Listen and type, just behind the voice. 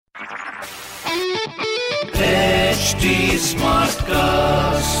HT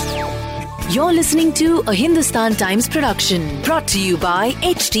Smartcast. You're listening to a Hindustan Times production brought to you by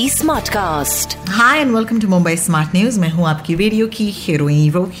HT Smartcast. Hi and welcome to Mumbai Smart News. मैं हूँ आपकी radio की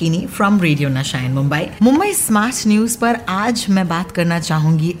heroine Rohini from radio Nasha in Mumbai. Mumbai smart news पर आज मैं बात करना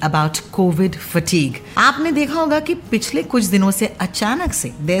चाहूंगी अबाउट कोविड फटीग। आपने देखा होगा कि पिछले कुछ दिनों से अचानक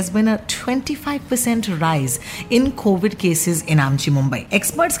से there's been a 25% rise in covid cases in Amchi Mumbai.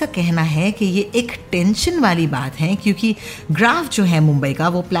 Experts का कहना है कि ये एक टेंशन वाली बात है क्योंकि ग्राफ जो है मुंबई का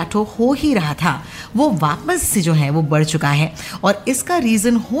वो प्लेटो हो ही रहा था, वो वापस से जो है वो बढ़ चुका है और इसका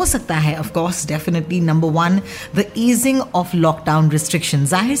रीजन हो सकता है of course definitely number 1 the easing of lockdown restriction.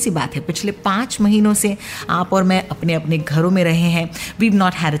 जाहिर सी बात है पिछले 5 महीनों से आप और मैं अपने अपने घरों में रहे हैं। We've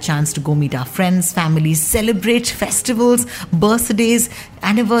not had a chance to go meet our friends, family, celebrate festivals, birthdays,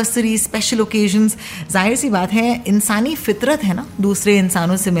 anniversary, special occasions. जाहिर सी बात है इंसानी फितरत है ना दूसरे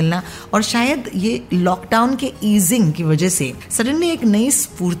इंसानों से मिलना, और शायद ये लॉकडाउन के ईजिंग की वजह से सडनली एक नई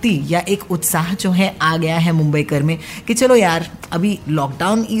स्फूर्ति या एक उत्साह जो है आ गया है मुंबई कर में कि चलो यार अभी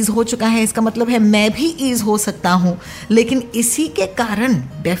लॉकडाउन ईज हो चुका है, इसका मतलब है मैं भी ईज हो सकता हूं। लेकिन इसी के कारण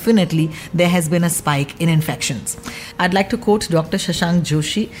definitely there has been a spike in infections. I'd like to quote doctor Shashank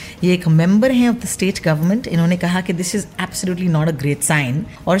Joshi, ये एक मेंबर हैं ऑफ द स्टेट गवर्नमेंट। इन्होंने कहा कि this is absolutely not a great sign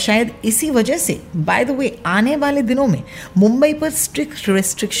और शायद इसी वजह से बाय द वे आने वाले दिनों में मुंबई पर स्ट्रिक्ट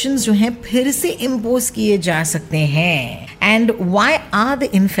रेस्ट्रिक्शंस जो हैं फिर से इम्पोज किए जा सकते हैं। And why are the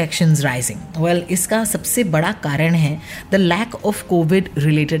infections rising? Well, इसका सबसे बड़ा कारण है the lack of Covid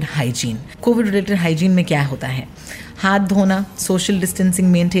related hygiene. Covid related hygiene में क्या होता है? हाथ धोना, सोशल डिस्टेंसिंग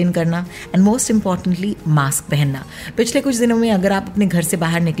मेंटेन करना एंड मोस्ट इंपॉर्टेंटली मास्क पहनना। पिछले कुछ दिनों में अगर आप अपने घर से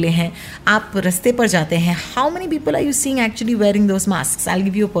बाहर निकले हैं, आप रास्ते पर जाते हैं, how many people are you seeing actually wearing those masks? I will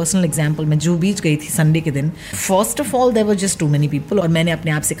give you a personal example. मैं जुहू बीच गई थी संडे के दिन। First of all there were just to many people और मैंने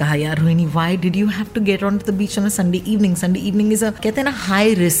अपने आप से कहा यार Rohini, why did you have to get on to the beach on a Sunday evening? Sunday evening is a कहते हैं ना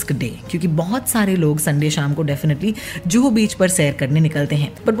हाई रिस्क डे, क्योंकि बहुत सारे लोग संडे शाम को डेफिनेटली जुहू बीच पर सैर करने निकलते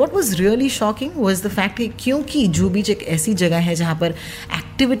हैं। But what was really shocking was the fact कि क्योंकि जुहू बीच एक ऐसी जगह है जहां पर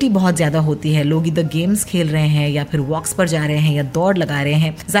एक्टिविटी बहुत ज्यादा होती है, लोग इधर गेम्स खेल रहे हैं या फिर वॉक्स पर जा रहे हैं या दौड़ लगा रहे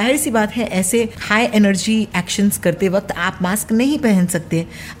हैं। जाहिर सी बात है ऐसे हाई एनर्जी एक्शंस करते वक्त आप मास्क नहीं पहन सकते।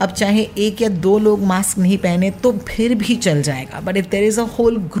 अब चाहे 1 या 2 लोग मास्क नहीं पहने तो फिर भी चल जाएगा, but if there is a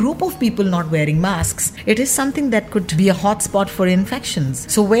whole group of people not wearing masks, it is something that could be a hot spot for infections.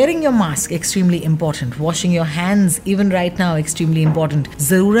 So wearing your mask extremely important, washing your hands even right now extremely important,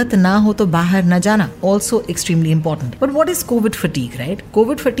 जरूरत ना हो तो बाहर न जाना also extremely important. But what is covid fatigue, right?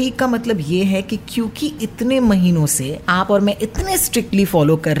 Covid fatigue का मतलब ये है कि क्योंकि इतने महीनों से आप और मैं इतने स्ट्रिक्टली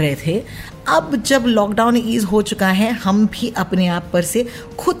फॉलो कर रहे थे, अब जब लॉकडाउन ईज हो चुका है हम भी अपने आप पर से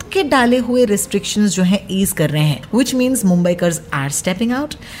खुद के डाले हुए रिस्ट्रिक्शंस जो हैं ईज कर रहे हैं, which means Mumbaikars are stepping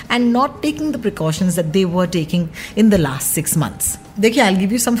out and not taking the precautions that they were taking in the last 6 months। देखिए, I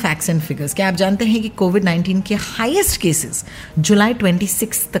give you some facts and figures. क्या आप जानते हैं कि कोविड-19 के हाईएस्ट केसेस जुलाई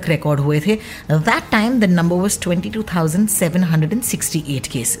 26 तक रिकॉर्ड हुए थे? That time the number was 22,768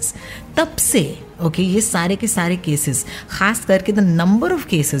 cases. तब से ओके ये सारे के सारे केसेस, खास करके द नंबर ऑफ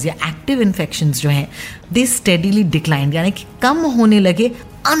केसेस या एक्टिव इन्फेक्शंस जो हैं दे स्टेडीली डिक्लाइन, यानी कि कम होने लगे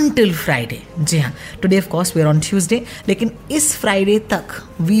until Friday। जी हाँ, today of course we are on Tuesday, लेकिन इस फ्राइडे तक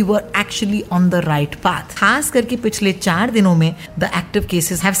we were actually on the right path. खास करके पिछले 4 दिनों में the active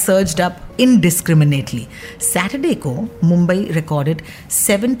cases have surged up indiscriminately. Saturday को मुंबई रिकॉर्डेड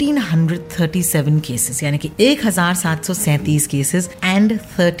 1737 केसेस, यानी कि 1737 केसेस एंड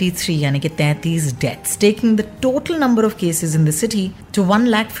 33 यानी कि 33 deaths, taking the total number of cases in the city to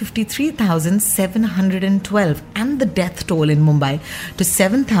 1,53,712 and the death toll in Mumbai to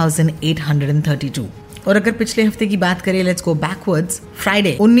 7,832। और अगर पिछले हफ्ते की बात करें, let's go backwards.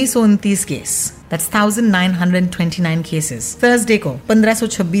 Friday 1929 case, that's 1,929 cases। Thursday को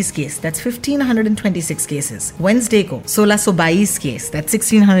 1,526 केस, that's 1,526 cases। वेंसडे को 1,622 case, that's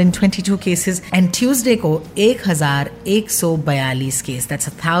 1,622 cases। And Tuesday को 1,142 केस, that's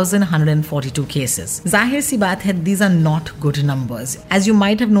 1,142 cases। जाहिर सी बात है these are not good numbers। As you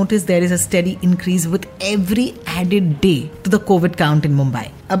might have noticed, there is a steady increase with every added day to the COVID count in Mumbai।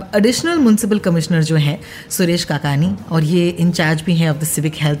 अब additional municipal commissioner जो है सुरेश काकानी, और ये in charge भी है of the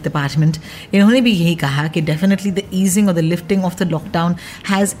civic health department, इन्होंने भी यही कहा कि डेफिनेटली द ईजिंग और the lifting of the lockdown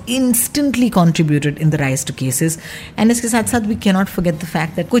has instantly contributed in the rise to cases. And इसके साथ साथ we can not forget the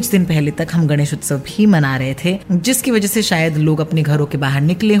fact that कुछ दिन पहले तक हम गणेश उत्सव भी मना रहे थे, जिसकी वजह से शायद लोग अपने घरों के बाहर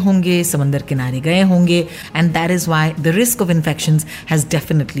निकले होंगे, समंदर किनारे गए होंगे, and that is why the risk of infections has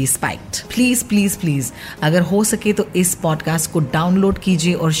definitely spiked. Please please please अगर हो सके तो इस पॉडकास्ट को डाउनलोड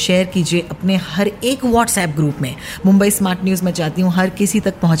कीजिए और शेयर कीजिए अपने हर एक व्हाट्सएप ग्रुप में। मुंबई स्मार्ट न्यूज में चाहती हूँ हर किसी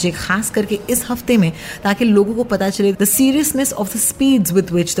तक पहुंचे, खास करके इस हफ्ते में, ताकि लोगों को पता चले the seriousness of the speeds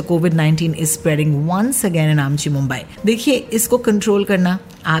with which the covid is spreading once again in Amchi Mumbai. देखिए, इसको कंट्रोल करना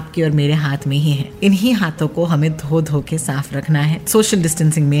आपके और मेरे हाथ में ही है। इन्हीं हाथों को हमें धो धो के साफ रखना है, सोशल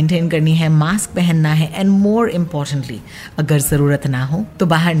डिस्टेंसिंग मेंटेन करनी है, मास्क पहनना है एंड मोर इम्पोर्टेंटली अगर जरूरत ना हो तो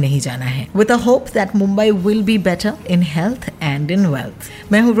बाहर नहीं जाना है। With a hope that Mumbai will be better in health and in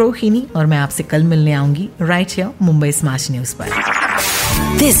wealth. मैं हूँ रोहिणी और मैं आपसे कल मिलने आऊंगी right here Mumbai smart news पर।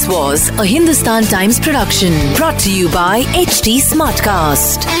 This was a Hindustan Times production brought to you by HT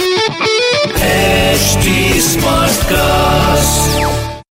Smartcast. HT Smartcast.